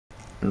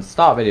and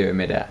start video in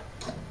midair.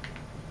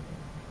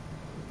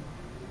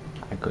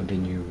 And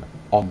continue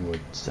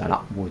onwards and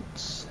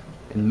upwards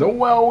in the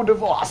world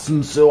of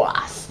awesome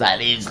sauce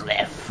that is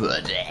Left 4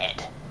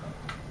 Dead.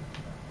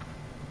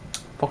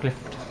 Forklift.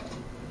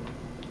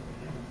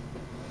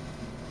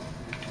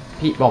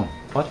 Peat bomb.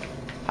 What?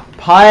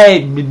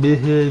 Pipe.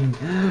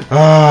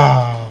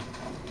 Ah.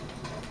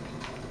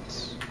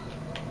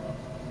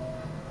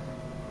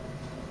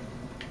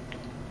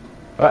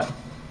 What?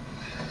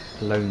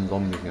 Lone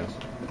zombie gonna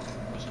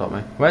stop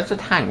me. Where's the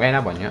tank? We ain't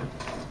had one yet.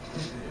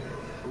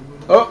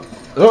 I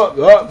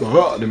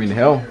didn't mean to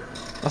heal.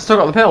 I still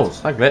got the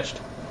pills. I glitched.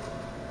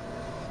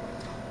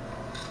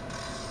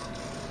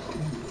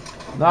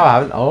 No, I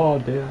haven't. Oh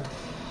dear.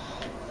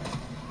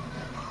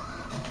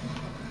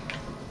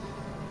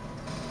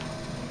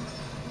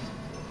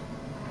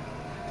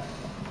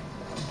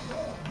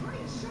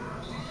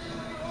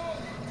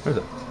 Where is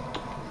it?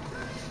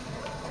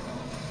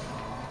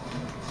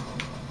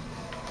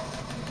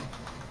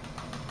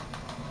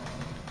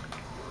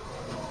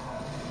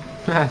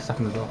 Stuck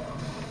in the door.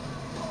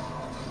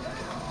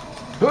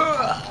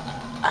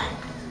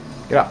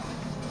 Get up.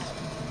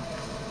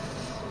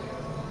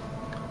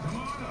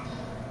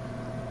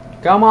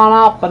 Come on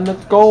up and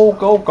let's go,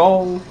 go,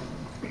 go.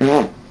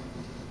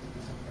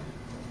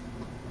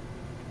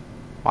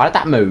 Why did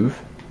that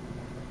move?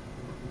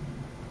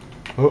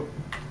 Oh.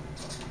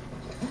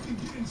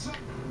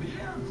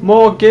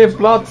 More give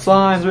blood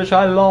signs, which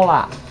I lol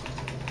at.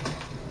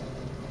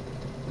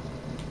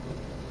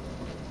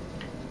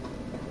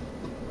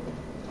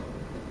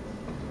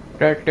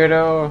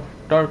 Do-do-do,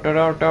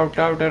 do-do-do,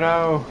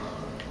 do-do-do.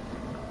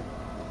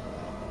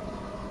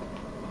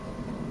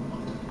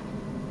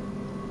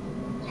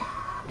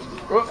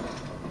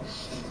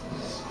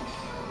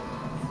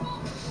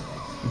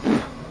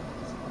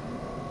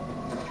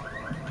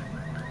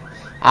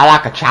 I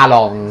like a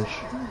challenge.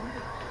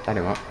 I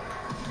don't know.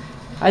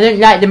 I don't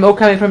like them all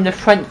coming from the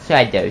front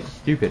side though. It's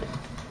stupid.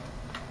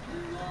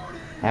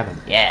 Heaven.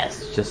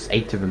 Yes, just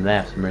 8 of them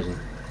there for some reason.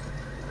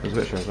 There's a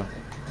witcher as well.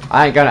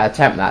 I ain't gonna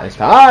attempt that this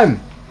time.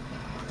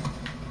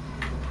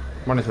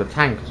 Run into a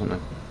tank or something.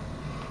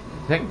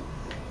 You think?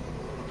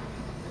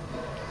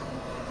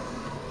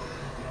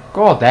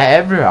 God, they're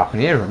everywhere. I can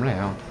hear them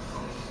now.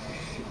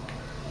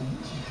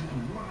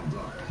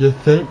 You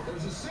think?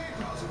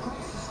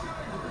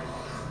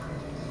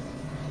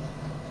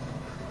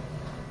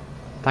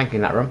 Tank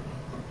in that room.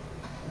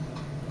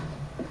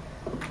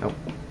 Nope.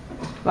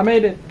 I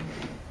made it.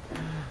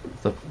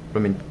 So, I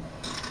mean,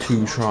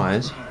 2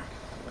 tries.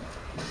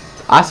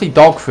 I see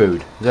dog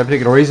food. Is there a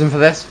particular reason for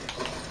this?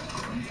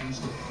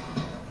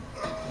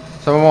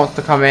 Someone wants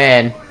to come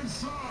in.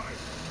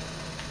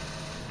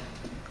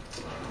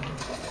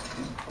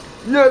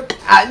 Look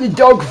at the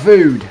dog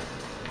food.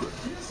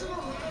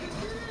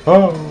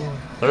 Oh.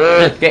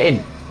 Get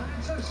in.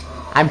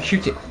 I'm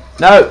shooting.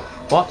 No.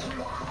 What?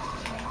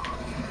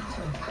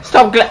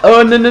 Stop glitch.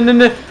 Oh no no no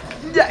no.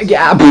 Get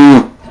out.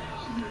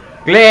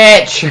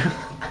 Glitch.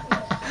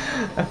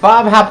 If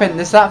I'm happening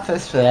this up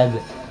first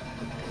then.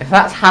 If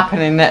that's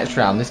happening next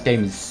round, this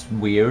game is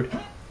weird.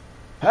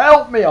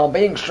 Help me, I'm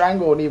being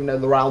strangled even though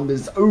the round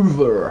is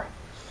over.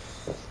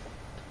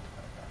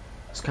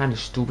 It's kind of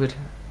stupid.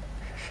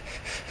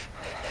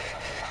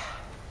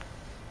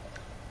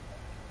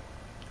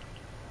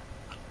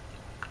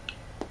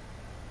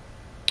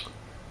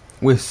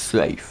 We're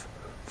safe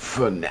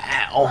for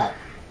now.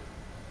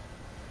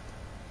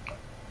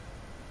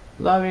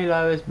 Lowy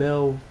lowest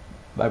bill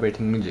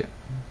vibrating midget.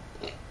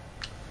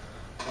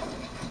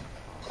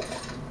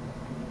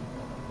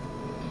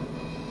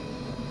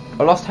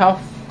 I lost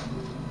health.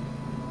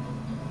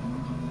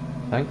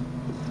 Thing.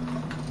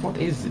 What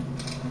is it?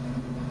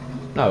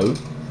 No.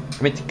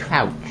 I meant to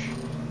crouch.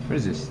 What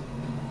is this?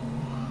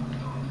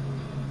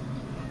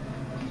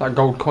 It's like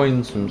gold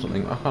coins from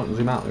something. I can't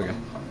zoom out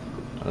again.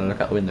 I'm gonna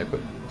look out the window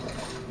quick.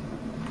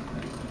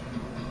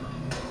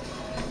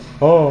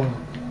 Oh.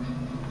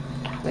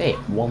 Wait,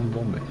 one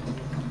zombie.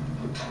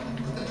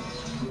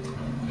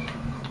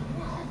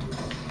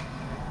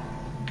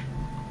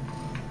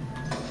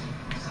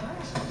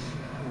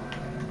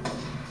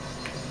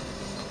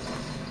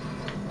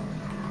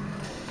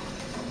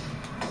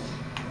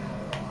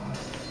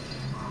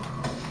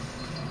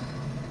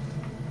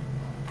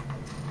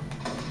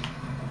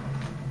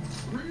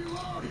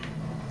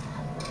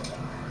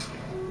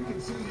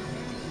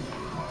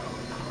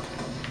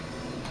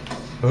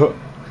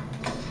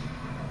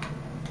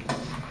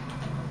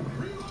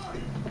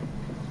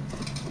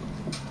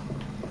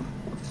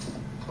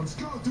 Let's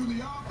go through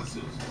the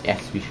offices.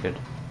 Yes, we should.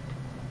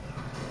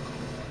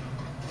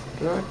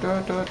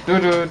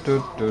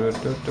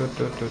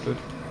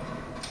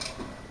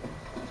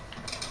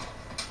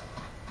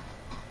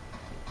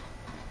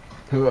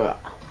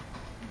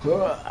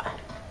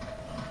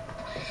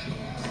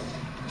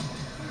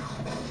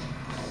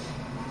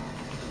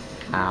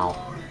 Ow.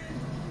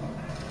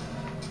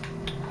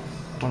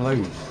 One of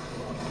those.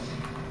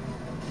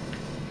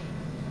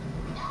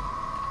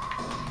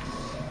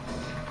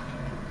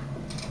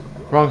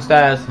 Wrong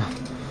stairs.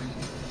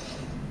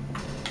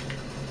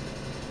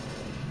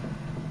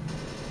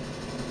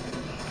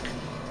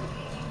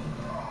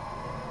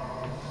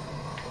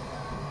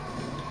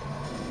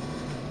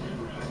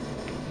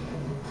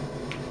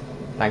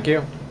 Thank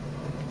you.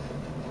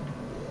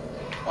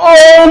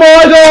 Oh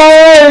my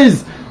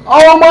days!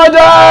 Oh my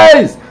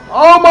days!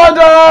 Oh my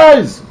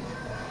days!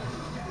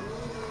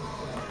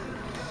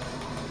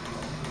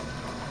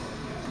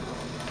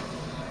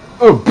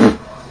 Oh, pfft.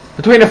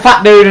 Between a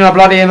fat dude and a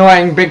bloody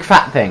annoying big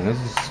fat thing.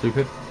 This is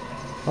stupid.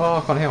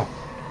 Oh, I can't heal.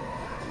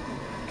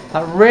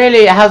 That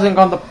really hasn't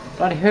gone the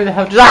bloody who the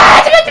hell just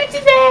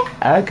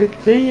I could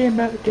see him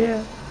out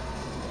there.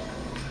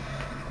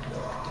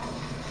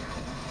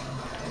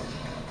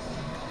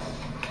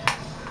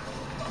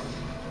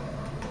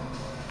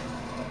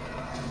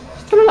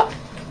 Still alive.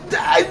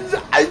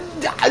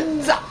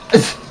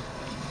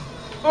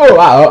 Oh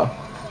wow.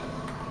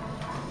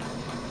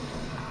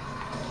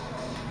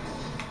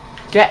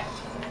 Get.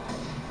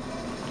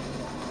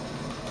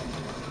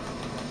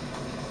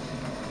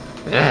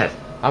 Yes,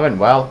 I went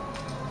well.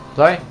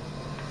 Sorry?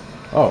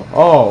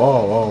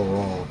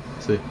 Oh.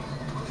 See.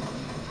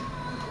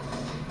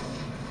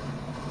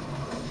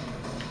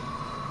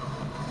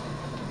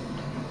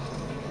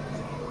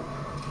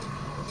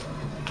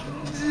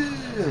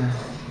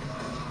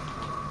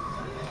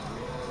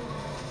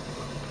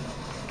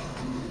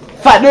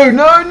 Fat dude,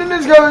 no,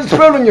 let's go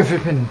explode on your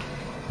flipping.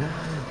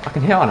 I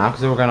can heal now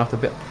because we're going off the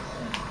bit.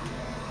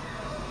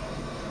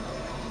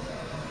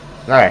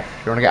 Okay,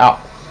 you want to get up?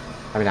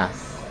 That'd be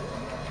nice.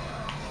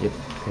 Yep,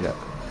 hit up.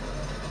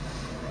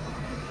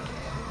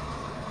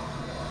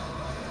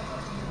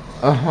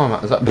 Oh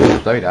man, is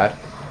that so he died?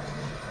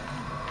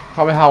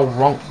 Probably how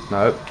wrong.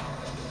 No.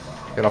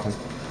 Get off him.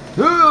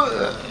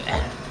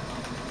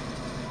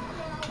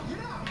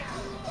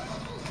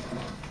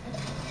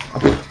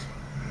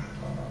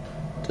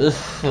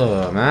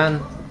 Ugh, man.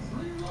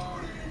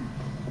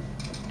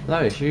 Hello,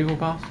 you evil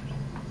bastard.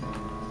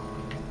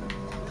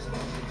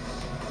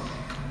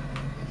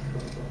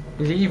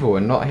 He's evil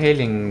and not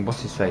healing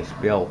what's his face,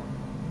 Bill.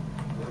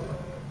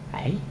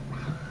 Hey?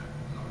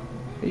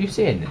 Are you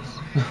seeing this?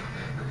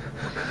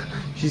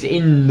 She's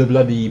in the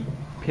bloody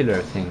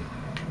pillar thing.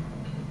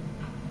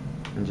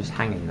 And just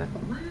hanging there.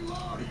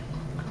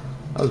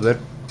 That was weird.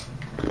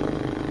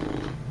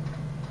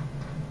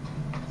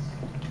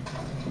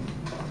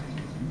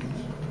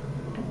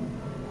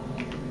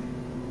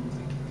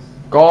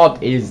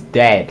 God is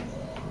dead.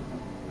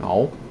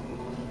 No.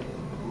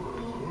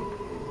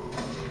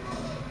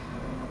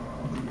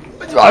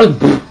 Damn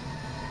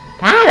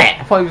it!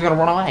 I thought he was gonna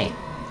run away.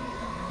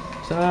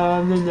 So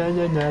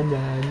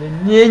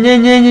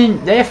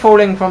they're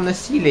falling from the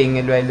ceiling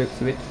and I look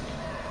to it.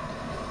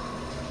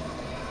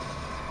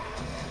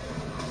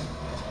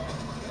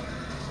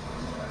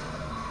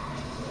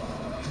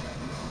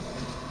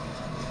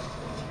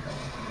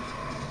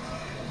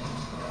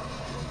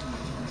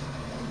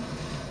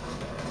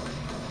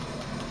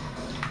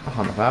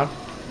 On the cloud.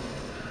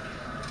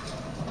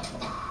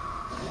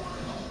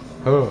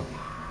 Oh.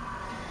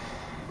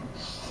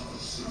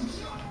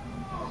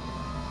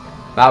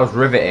 That was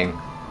riveting.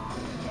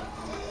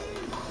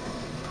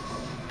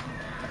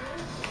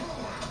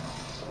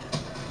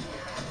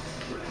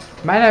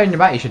 Man, on your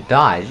back, you should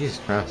die. Jesus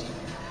Christ.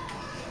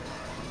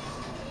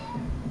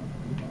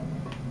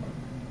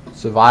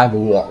 Survival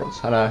wars.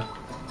 Hello.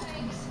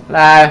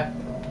 Hello.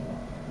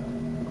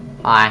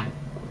 Hi.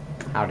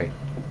 Howdy.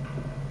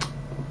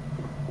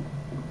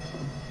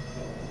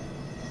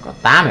 God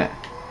damn it.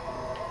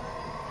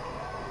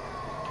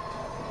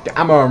 Get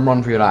ammo and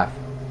run for your life.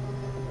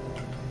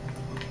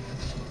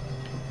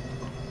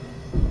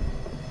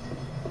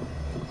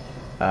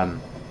 I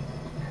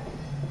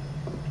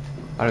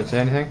don't see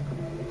anything.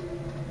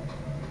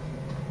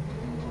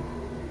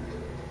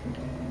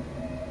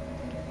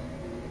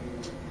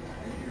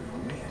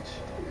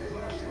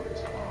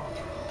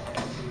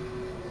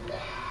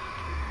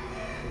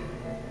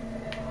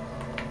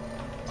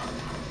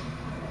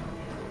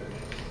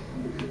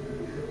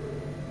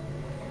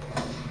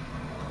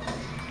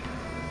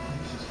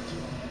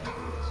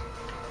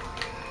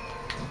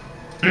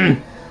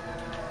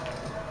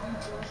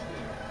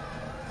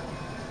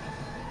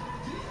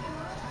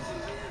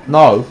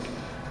 No.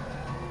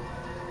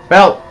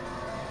 Belt.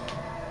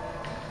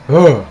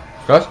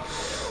 Guys.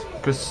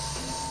 Because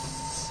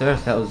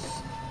seriously, that was.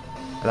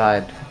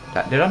 Died.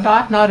 Did I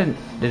die? No, I didn't.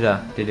 Did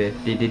I?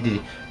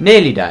 Did.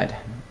 Nearly died.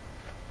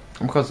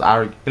 Because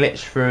I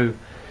glitched through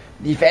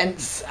the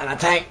fence and a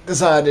tank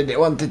decided it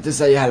wanted to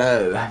say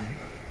hello.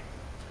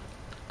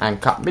 And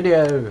cut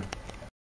video.